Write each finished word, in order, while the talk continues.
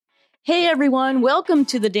Hey everyone, welcome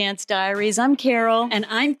to the Dance Diaries. I'm Carol. And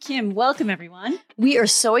I'm Kim. Welcome, everyone. We are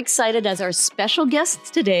so excited as our special guests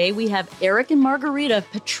today. We have Eric and Margarita of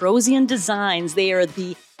Petrosian Designs. They are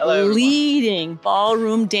the leading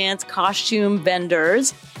ballroom dance costume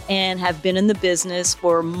vendors and have been in the business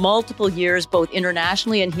for multiple years, both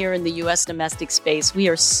internationally and here in the U.S. domestic space. We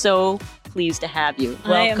are so pleased to have you.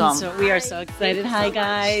 Welcome. We are so excited. Hi,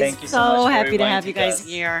 guys. Thank you so much. Happy to have you guys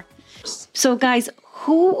here. So, guys,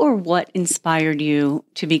 who or what inspired you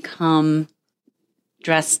to become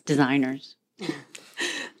dress designers?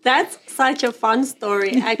 That's such a fun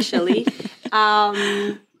story, actually.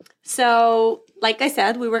 So, like I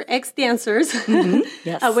said, we were ex-dancers. Mm-hmm.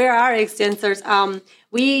 Yes. We are ex-dancers.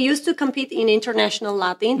 We used to compete in International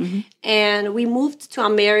Latin, and we moved to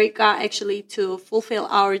America, actually, to fulfill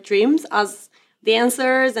our dreams as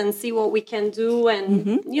dancers and see what we can do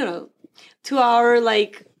and, to our,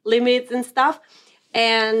 limits and stuff.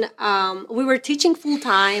 And we were teaching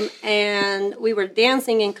full-time, and we were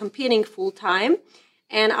dancing and competing full-time.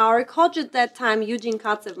 And our coach at that time, Eugene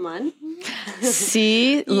Katzevman.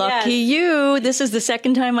 See, lucky you. This is the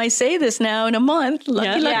second time I say this now in a month.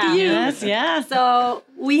 Lucky you. Yes, yeah. So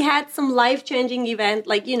we had some life-changing event,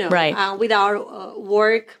 with our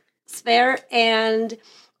work sphere. And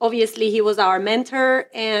obviously, he was our mentor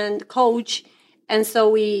and coach. And so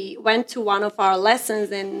we went to one of our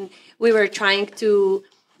lessons, and we were trying to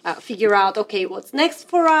figure out, okay, what's next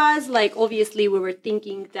for us? Obviously, we were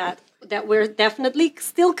thinking that we're definitely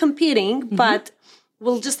still competing, but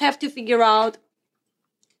we'll just have to figure out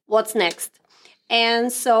what's next.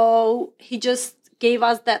 And so he just gave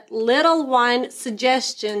us that little one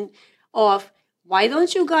suggestion of, why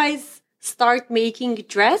don't you guys start making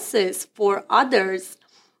dresses for others?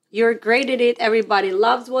 You're great at it. Everybody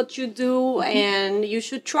loves what you do, and you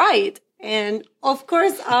should try it. And of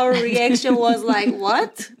course, our reaction was like,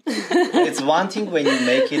 "What?" It's one thing when you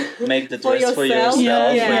make the dress for yourself, for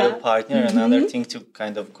your partner. Another thing to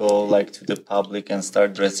kind of go to the public and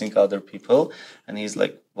start dressing other people. And he's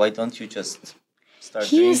like, "Why don't you just start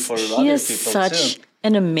doing for other people such too?"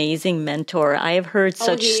 An amazing mentor. I have heard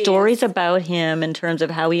such stories about him in terms of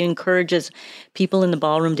how he encourages people in the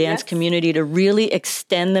ballroom dance community to really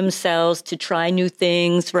extend themselves, to try new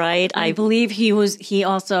things, right? I believe he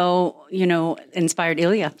also, inspired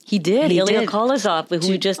Ilya. He did. Ilya Kolozov, who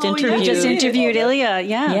we just interviewed. We just interviewed Ilya,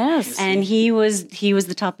 Yes. And he was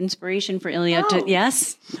the top inspiration for Ilya.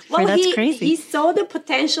 Well, that's crazy. He saw the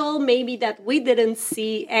potential maybe that we didn't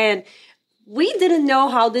see, and we didn't know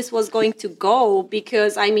how this was going to go,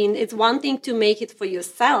 because, it's one thing to make it for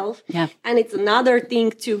yourself, and it's another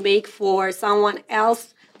thing to make for someone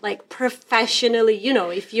else, professionally,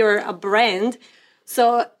 if you're a brand.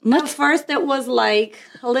 So at first it was a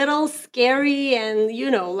little scary and,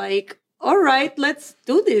 all right, let's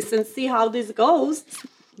do this and see how this goes.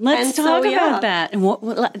 Let's talk about that.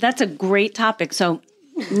 And that's a great topic. So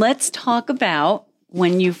let's talk about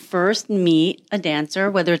when you first meet a dancer,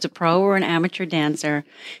 whether it's a pro or an amateur dancer.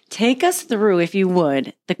 Take us through, if you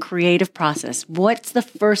would, the creative process. What's the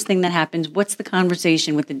first thing that happens? What's the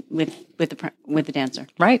conversation with the dancer?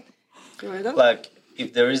 Right.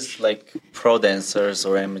 If there is pro dancers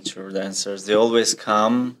or amateur dancers, they always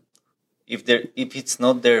come. If it's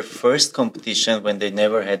not their first competition, when they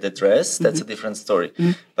never had a dress, that's a different story.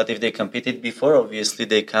 But if they competed before, obviously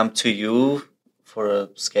they come to you for a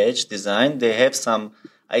sketch design. They have some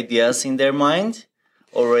ideas in their mind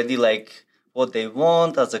already, what they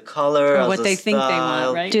want as a color, or as what a they style. think they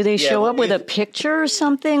want, right? Do they show up with a picture or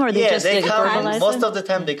something, or they just verbalize most it? of the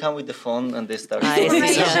time they come with the phone and they start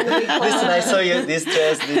Listen, I saw you this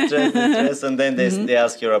dress, and then they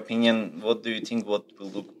ask your opinion. What do you think what will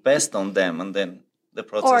look best on them? And then the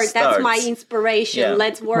process starts. That's my inspiration.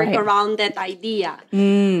 Let's work around that idea.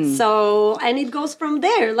 So, and it goes from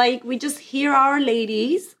there. We just hear our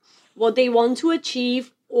ladies, what they want to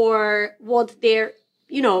achieve, or what their,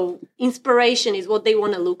 inspiration is, what they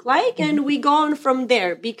want to look like. And we go on from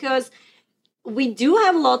there, because we do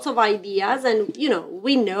have lots of ideas, and,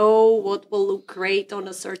 we know what will look great on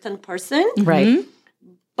a certain person. Right.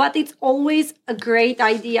 But it's always a great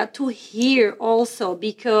idea to hear also,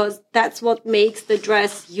 because that's what makes the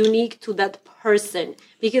dress unique to that person,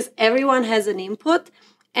 because everyone has an input,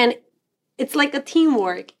 and it's like a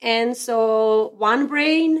teamwork. And so one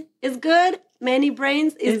brain is good, many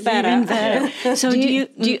brains is better. Even better. So do you,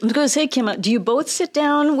 I was going to say, Kim, do you both sit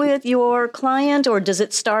down with your client, or does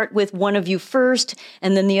it start with one of you first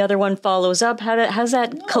and then the other one follows up? How does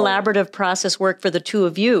that collaborative process work for the two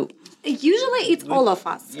of you? Usually it's all of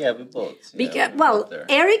us. Yeah, we both.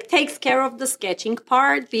 Eric takes care of the sketching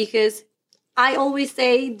part, because I always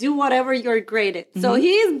say, do whatever you're great at. So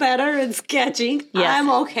he's better at sketching. Yes. I'm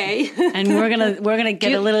okay. And we're gonna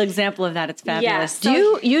get a little example of that. It's fabulous. Yeah,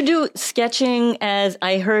 so you do sketching, as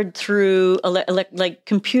I heard, through like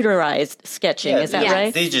computerized sketching? Is that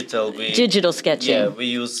right? Digital sketching. Yeah, we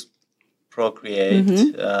use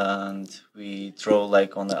Procreate and we draw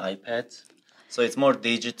like on the iPad. So it's more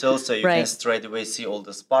digital, so you can straight away see all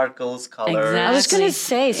the sparkles, colors. Exactly. I was going to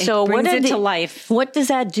say, so what brings it to life? What does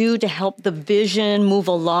that do to help the vision move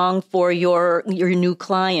along for your new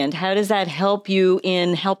client? How does that help you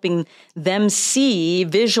in helping them see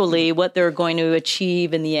visually what they're going to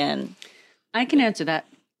achieve in the end? I can answer that.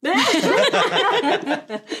 Kimi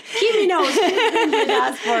knows. He's been with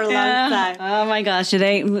us for a long time. Oh my gosh!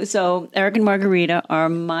 So Eric and Margarita are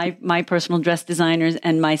my personal dress designers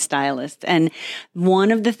and my stylists. And one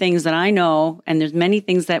of the things that I know, and there's many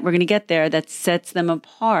things that we're going to get there that sets them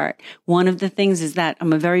apart. One of the things is that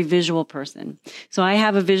I'm a very visual person. So I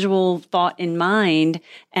have a visual thought in mind,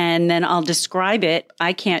 and then I'll describe it.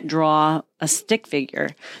 I can't draw a stick figure.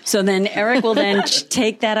 So then Eric will then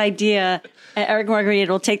take that idea. Eric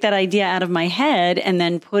Margarita will take that idea out of my head and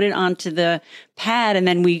then put it onto the pad, and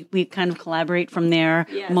then we kind of collaborate from there.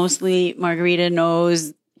 Yes. Mostly Margarita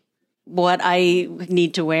knows what I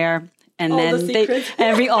need to wear, and everything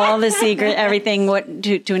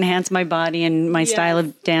to enhance my body and my style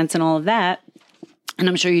of dance and all of that. And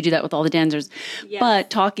I'm sure you do that with all the dancers. Yes. But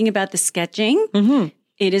talking about the sketching,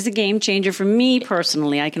 it is a game changer for me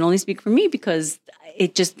personally. I can only speak for me because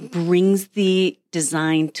it just brings the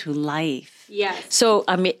design to life. Yes. So,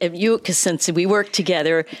 I mean, because since we work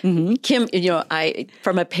together, Kim,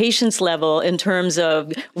 from a patient's level, in terms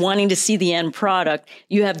of wanting to see the end product,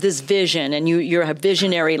 you have this vision, and you're a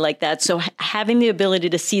visionary like that. So, having the ability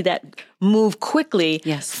to see that move quickly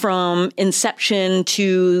from inception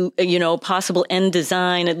to possible end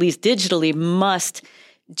design, at least digitally, must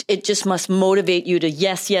motivate you to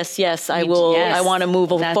yes, I will. Yes. I want to move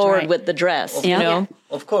forward with the dress.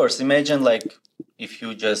 Of course, imagine like if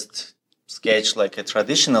you just sketch like a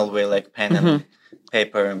traditional way, like pen and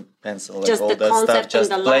paper and pencil, like just all that stuff, just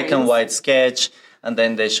black and white sketch, and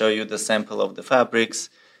then they show you the sample of the fabrics.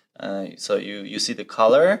 So you see the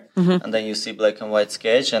color, and then you see black and white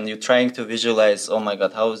sketch, and you're trying to visualize, oh my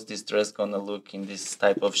God, how is this dress gonna look in this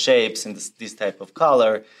type of shapes, in this type of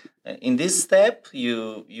color. In this step,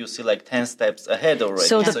 you see like 10 steps ahead already.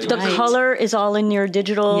 So the color is all in your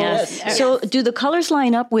digital. Yes. So do the colors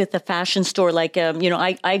line up with the fashion store? Like,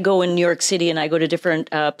 I go in New York City and I go to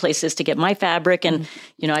different places to get my fabric, and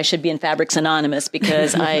I should be in Fabrics Anonymous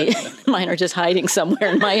because mine are just hiding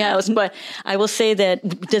somewhere in my house. But I will say that,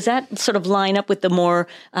 does that sort of line up with the more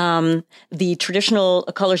the traditional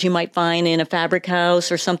colors you might find in a fabric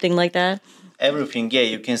house or something like that? Everything,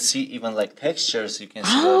 you can see even like textures. You can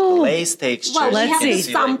see like lace textures. Well, we have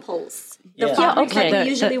samples. The fabrics that we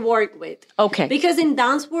usually work with. Okay. Because in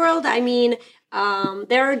dance world, I mean,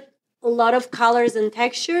 there are a lot of colors and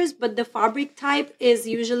textures, but the fabric type is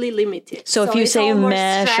usually limited. So if you say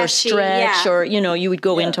mesh or stretch or, you would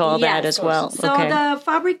go into all that as well. So the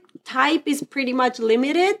fabric type is pretty much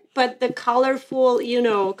limited, but the colorful,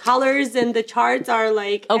 colors and the charts are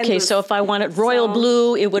like endless. So if I wanted royal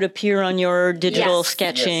blue, it would appear on your digital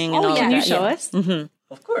sketching and all that. Can you show us?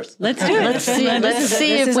 Of course. Let's do it. Let's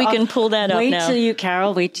see if we can pull that up now.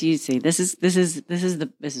 Carol, wait till you see. This is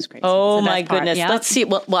great. Oh my goodness. Yeah. Let's see.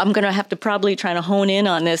 Well, I'm going to have to probably try to hone in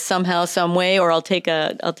on this somehow, some way, or I'll take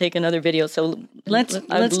another video. So let's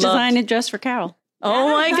design a dress for Carol.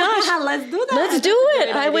 Oh my gosh. Let's do that. Let's do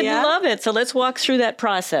it. I would love it. So let's walk through that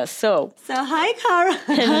process. So hi, Carol.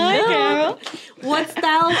 Hi, Carol. What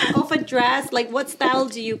style of a dress, like what style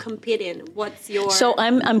do you compete in? What's your... So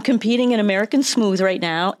I'm competing in American Smooth right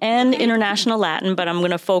now and International Latin, but I'm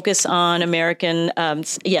going to focus on American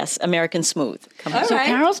Smooth. So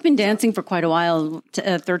Carol's been dancing for quite a while,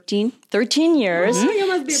 13 years. Mm-hmm. You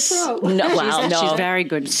must be a pro. No, she's very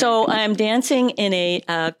good. So I'm dancing in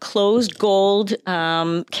a closed gold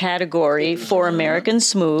category for American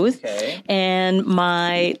Smooth. Okay. And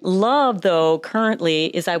my love, though, currently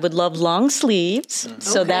is I would love long sleeves.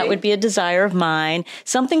 So that would be a desire of mine.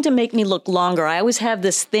 Something to make me look longer. I always have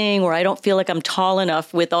this thing where I don't feel like I'm tall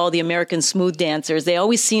enough with all the American Smooth dancers. They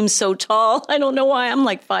always seem so tall. I don't know why. I'm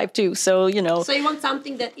like 5'2". So, So you want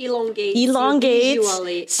something that elongates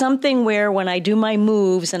visually. Something where when I do my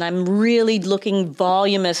moves and I'm really looking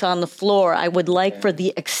voluminous on the floor, I would like for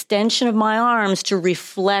the extension of my arms tends to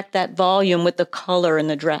reflect that volume with the color in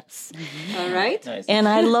the dress. Mm-hmm. All right. Nice. And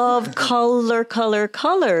I love color.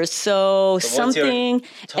 So something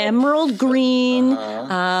emerald green.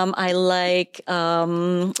 I like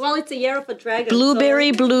well, it's a year of a dragon.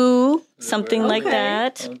 Blueberry blue, something like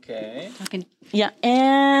that. Okay. Yeah.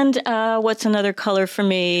 And what's another color for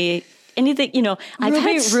me? Anything, I've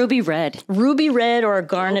had ruby red. Ruby red or a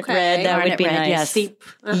garnet red. That would be red, nice. yes. Deep.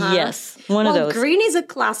 Yes. One of those. Green is a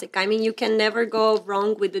classic. I mean, you can never go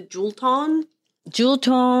wrong with the jewel tone. Jewel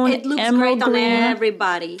tone, It looks emerald great on green.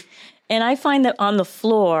 everybody. And I find that on the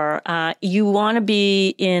floor, you want to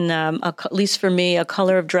be in, at least for me, a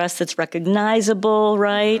color of dress that's recognizable,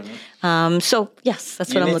 right? So, yes,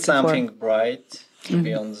 that's what I'm looking for. You need something bright to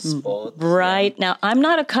be on the spot. Right. Now, I'm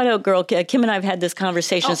not a cutout girl. Kim and I have had this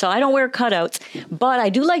conversation, so I don't wear cutouts, but I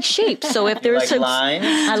do like shapes. So if there's like lines?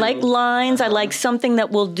 I like lines. I like something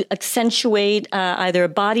that will accentuate either a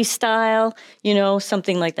body style,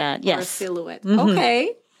 something like that. Yes. Or a silhouette.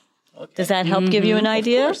 Okay. Does that help give you an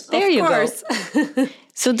idea? There you go.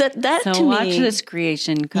 So that so to me, watch this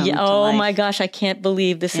creation come to oh life. my gosh, I can't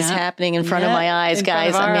believe this is happening in front of my eyes, in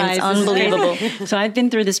front guys. of our I mean, it's eyes. unbelievable. So I've been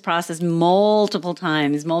through this process multiple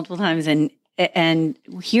times, and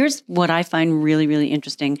here's what I find really, really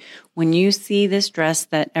interesting. When you see this dress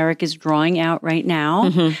that Eric is drawing out right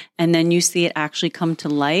now, and then you see it actually come to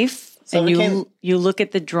life, and you look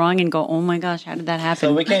at the drawing and go, oh my gosh, how did that happen?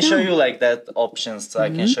 So we can show you like that options. So I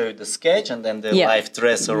can show you the sketch and then the live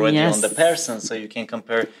dress already on the person. So you can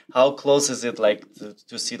compare how close is it like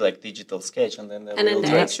to see like digital sketch and then the real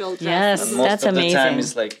dress. Actual dress. Yes, And most that's of amazing. the time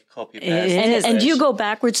it's like copy paste. And do you go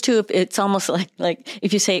backwards too? It's almost like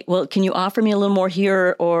if you say, well, can you offer me a little more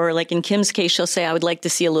here? Or like in Kim's case, she'll say, I would like to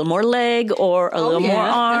see a little more leg or a little more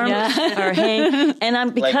arm or hey. And I'm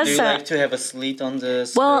because like, do you like to have a slit on the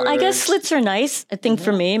skirt? well, I guess slits are nice. I think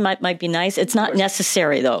for me might be nice. It's not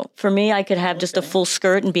necessary though. For me, I could have just a full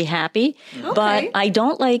skirt and be happy. But I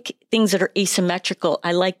don't like things that are asymmetrical.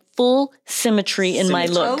 I like full symmetry in my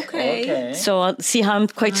look. Okay. So I'll see how I'm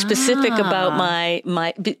quite specific about my,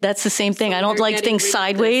 that's the same thing. I don't like things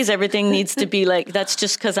sideways. Everything needs to be like, that's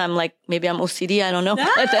just because I'm like, maybe I'm OCD. I don't know.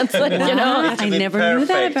 That's like, I never knew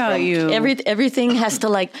that about you. Everything has to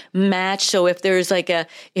like match. So if there's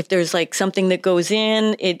like something that goes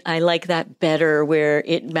in, I like that better where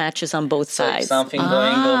it matches on both sides. If something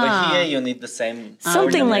going over here, you need the same.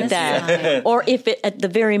 Something like that. Or if it, at the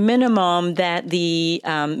very minimum, that the,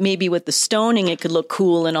 maybe with the stoning, it could look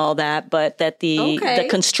cool and all that, but that the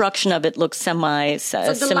construction of it looks So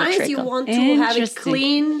the lines you want to have it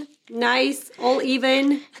clean, nice, all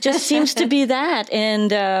even. Just seems to be that. And,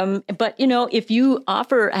 but if you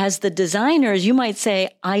offer as the designers, you might say,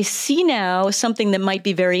 I see now something that might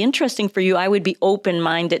be very interesting for you. I would be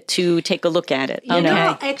open-minded to take a look at it. You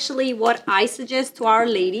know, actually what I suggest to our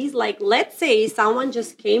ladies, like let's say someone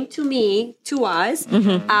just came to us,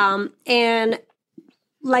 and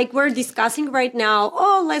like we're discussing right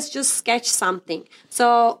now, let's just sketch something.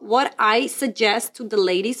 So what I suggest to the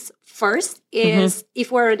ladies first is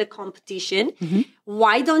if we're at a competition,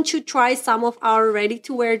 why don't you try some of our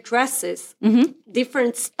ready-to-wear dresses,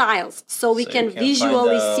 different styles, so we can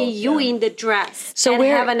visually see you in the dress and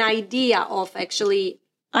have an idea of actually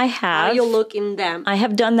how you look in them. I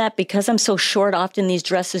have done that because I'm so short. Often these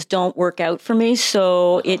dresses don't work out for me.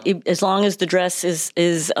 So it as long as the dress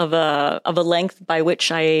is of a length by which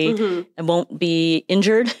I won't be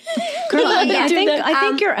injured. Girl, I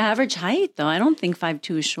think your average height though. I don't think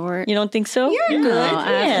 5'2" is short. You don't think so? You're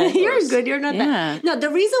good. You're good. You're not that. No, the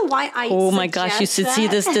reason why I oh my gosh, you should see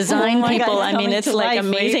this design, people. I mean, it's like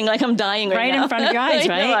amazing. Like I'm dying right now. In front of your eyes,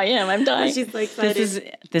 right? I am. I'm dying. She's like,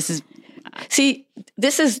 this is. See,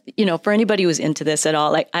 this is, for anybody who's into this at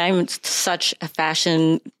all, like I'm such a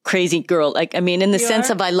fashion crazy girl. Like, I mean, in the sense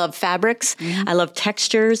of I love fabrics. I love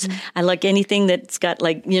textures. I like anything that's got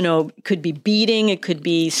like, could be beading. It could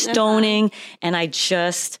be stoning. And I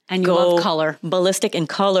just and you love color. Ballistic, and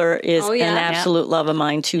color is an absolute love of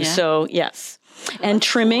mine too. Yeah. So yes. And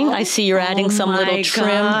trimming, I see you're adding some little trim.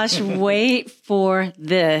 Gosh, wait for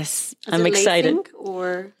this. I'm excited.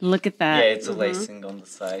 Or look at that. Yeah, it's a lacing on the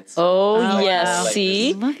sides. Oh, yes. Wow.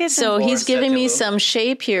 See? Look at so that. he's giving me some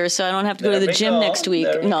shape here so I don't have to go to the gym next week.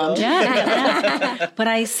 No, but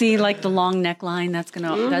I see like the long neckline that's going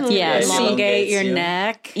to elongate your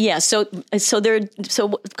neck. Yeah, so a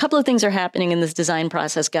couple of things are happening in this design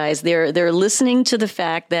process, guys. They're listening to the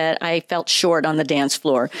fact that I felt short on the dance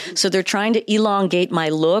floor. So they're trying to elongate my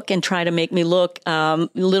look and try to make me look a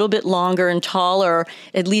little bit longer and taller,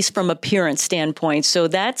 at least from appearance standpoint. points. So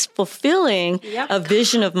that's fulfilling a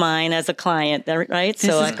vision of mine as a client, right? This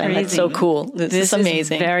is crazy. That's so cool. This is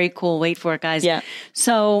amazing. Very cool. Wait for it, guys. Yeah.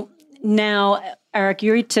 So now, Eric,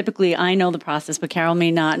 you're typically, I know the process, but Carol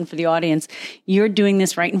may not. And for the audience, you're doing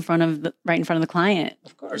this right in front of the client.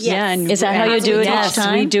 Of course. Yes. Yeah. And is that how you do it each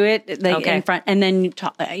time? We do it in front, and then you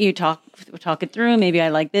talk it through. Maybe I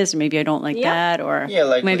like this, or maybe I don't like that, or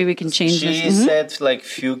maybe we can change this. She said like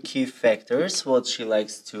few key factors what she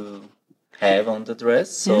likes to have on the dress.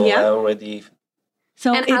 So I already.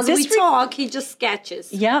 So and as we talk, he just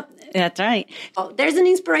sketches. Yep, that's right. Oh, there's an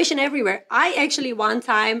inspiration everywhere. I actually one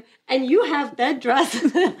time, and you have that dress.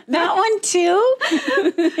 That one too?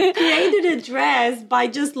 Created a dress by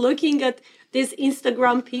just looking at this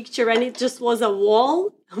Instagram picture, and it just was a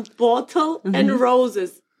wall, a bottle, and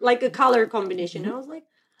roses, like a color combination. And I was like,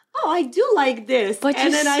 oh, I do like this. But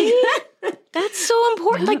and you then see, that's so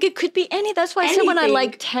important. Like it could be that's why I said when I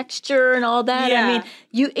like texture and all that. I mean,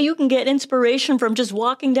 you can get inspiration from just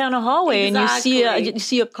walking down a hallway and you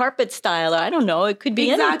see a carpet style. I don't know. It could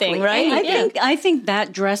be anything, right? I think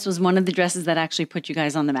that dress was one of the dresses that actually put you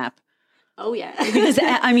guys on the map. Oh, yeah. Because,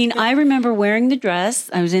 I mean, I remember wearing the dress.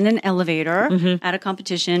 I was in an elevator at a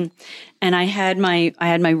competition, and I had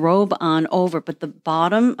my robe on over, but the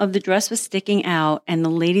bottom of the dress was sticking out, and the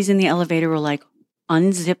ladies in the elevator were like,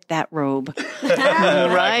 unzip that robe.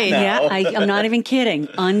 Right. Yeah, I'm not even kidding.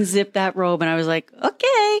 Unzip that robe. And I was like,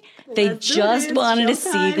 okay. They just wanted to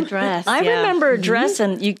see the dress. I remember a dress,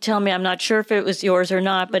 and you tell me, I'm not sure if it was yours or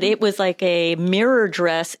not, but it was like a mirror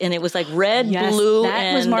dress, and it was like red, blue.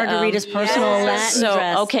 That was Margarita's personal Latin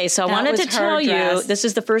dress. Okay, so I wanted to tell you, this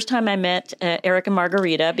is the first time I met Eric and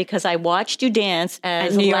Margarita, because I watched you dance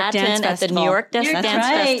as Latin at the New York Dance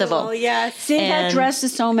Festival. Oh, yes. See, that dress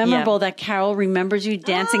is so memorable that Carol remembers you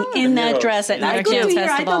dancing in that dress at New York Dance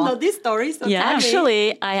Festival. I don't know this story. So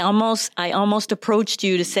actually, I almost approached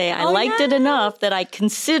you to say I liked it enough that I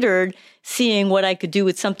considered seeing what I could do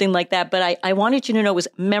with something like that. But I wanted you to know it was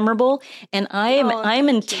memorable. And I'm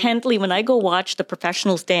intently, when I go watch the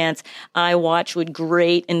professionals dance, I watch with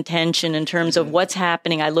great intention in terms of what's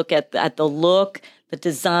happening. I look at the look, the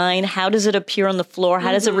design, how does it appear on the floor?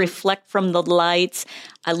 How does it reflect from the lights?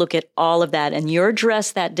 I look at all of that. And your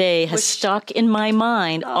dress that day has stuck in my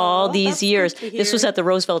mind all these years. This was at the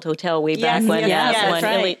Roosevelt Hotel way back when.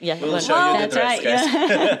 We'll show you the dress,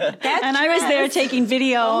 guys. And I was there taking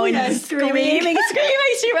video and screaming.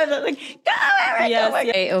 She was like, go,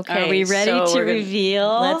 Eric. Okay. Are we ready to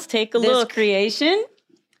reveal? Let's take a look. This creation?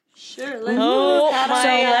 Sure.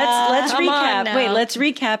 Let's recap. Wait, let's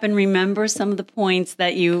recap and remember some of the points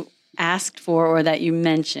that you asked for or that you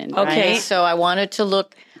mentioned. Okay, right? so I wanted to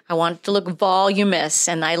look voluminous,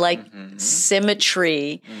 and I like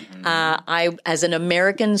symmetry. I, as an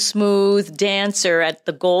American smooth dancer at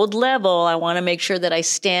the gold level, I want to make sure that I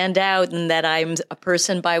stand out and that I'm a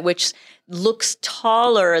person by which looks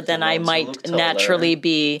taller than I might naturally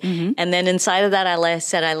be. And then inside of that, I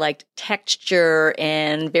said I liked texture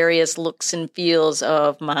and various looks and feels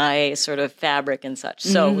of my sort of fabric and such.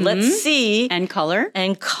 So let's see. And color.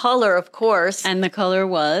 And color, of course. And the color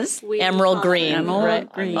was? Emerald green. Emerald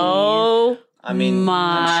green. Oh, I mean,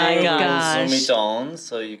 my gosh. Zoom it on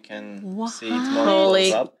so you can see it more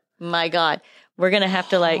holy close up. My God. We're going to have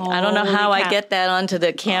to I don't know how I get that onto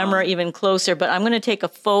the camera even closer, but I'm going to take a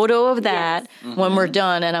photo of that when we're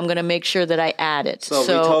done, and I'm going to make sure that I add it. So we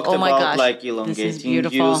talked about like elongating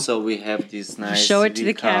you, so we have this nice Show it to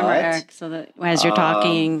the camera, Eric, so that as you're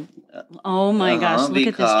talking. Oh my gosh, look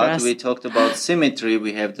at this dress. We talked about symmetry.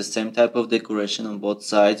 We have the same type of decoration on both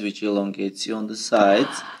sides, which elongates you on the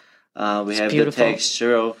sides. We have the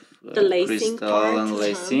texture of the lacing crystal and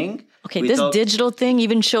lacing. Okay, this digital thing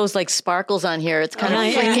even shows like sparkles on here. It's kind of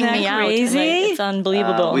freaking me out. It's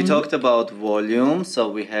unbelievable. We talked about volume, so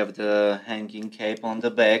we have the hanging cape on the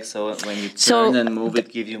back. So when you turn and move, it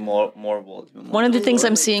gives you more volume. One of the things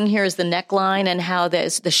I'm seeing here is the neckline and how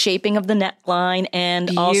there's the shaping of the neckline,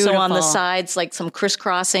 and also on the sides, like some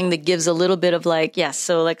crisscrossing that gives a little bit of like a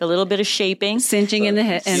little bit of shaping, cinching in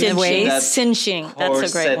the waist, cinching. That's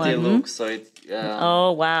a great one. Look, so it,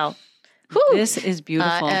 oh wow. Whew. This is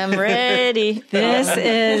beautiful. I am ready. This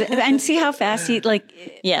is, and see how fast he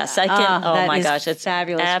Yes, I can. Oh my gosh, it's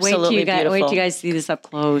fabulous. Absolutely beautiful. Wait till you guys see this up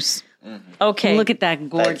close. Okay, look at that,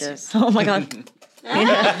 gorgeous. Oh my God.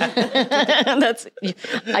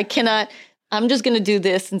 I cannot. I'm just going to do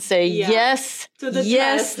this and say yes to the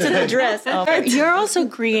dress. To the dress. Okay. You're also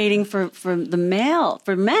creating for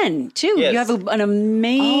men too. Yes. You have an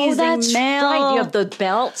amazing that's male. right. You have the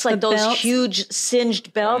belts, like those belts. huge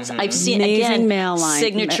singed belts. I've seen Amazing again male line.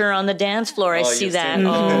 signature on the dance floor. I see you that. see.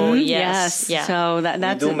 Oh yes, yeah. So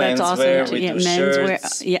that's do that's awesome. menswear, we do Menswear,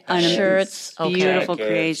 shirts, shirts, beautiful jackets,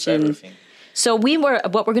 creation. everything. So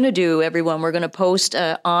what we're going to do, everyone, we're going to post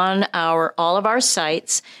on all of our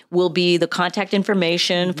sites will be the contact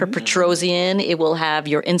information for Petrosian. It will have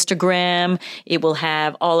your Instagram. It will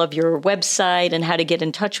have all of your website and how to get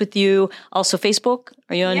in touch with you. Also Facebook.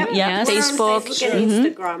 Are you on? Yeah, Facebook. and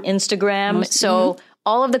Instagram. Instagram. So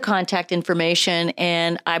all of the contact information.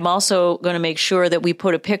 And I'm also going to make sure that we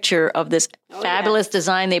put a picture of this fabulous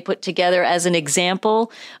design they put together as an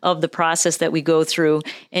example of the process that we go through.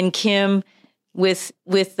 And Kim, with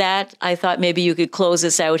that, I thought maybe you could close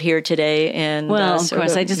us out here today. And well, of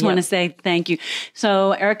course, I just want to say thank you.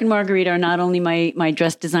 So Eric and Margarita are not only my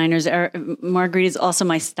dress designers. Margarita is also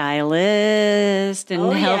my stylist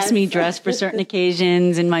and helps me dress for certain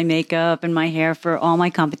occasions and my makeup and my hair for all my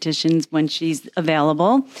competitions when she's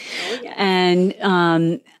available. And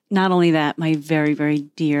not only that, my very, very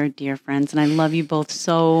dear, dear friends, and I love you both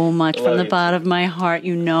so much from the bottom of my heart.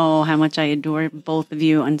 You know how much I adore both of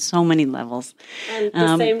you on so many levels. And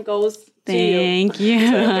the same goes to you. Thank you.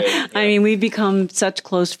 I mean, we've become such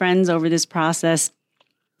close friends over this process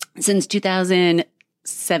since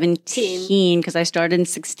 2017, because I started in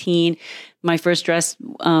 16. My first dress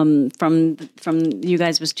from you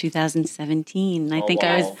guys was 2017. I think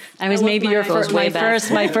I was maybe your my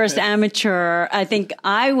first amateur. I think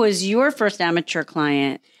I was your first amateur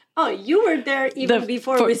client. Oh, you were there even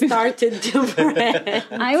before we started to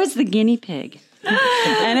I was the guinea pig.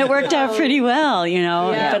 And it worked out pretty well, you know.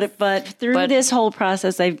 Yes. But through this whole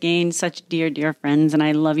process, I've gained such dear, dear friends, and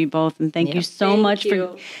I love you both. And thank you so much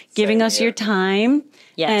for giving us your time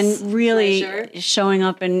and really showing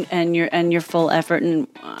up and your full effort. And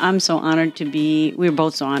I'm so honored to be. We're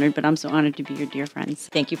both so honored, but I'm so honored to be your dear friends.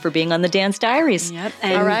 Thank you for being on the Dance Diaries. Yep.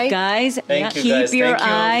 And all right, guys, Thank you for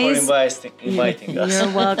inviting us.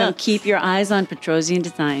 You're welcome. Keep your eyes on Petrosian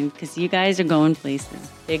Design because you guys are going places.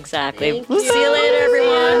 Exactly. We'll see you later,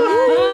 everyone.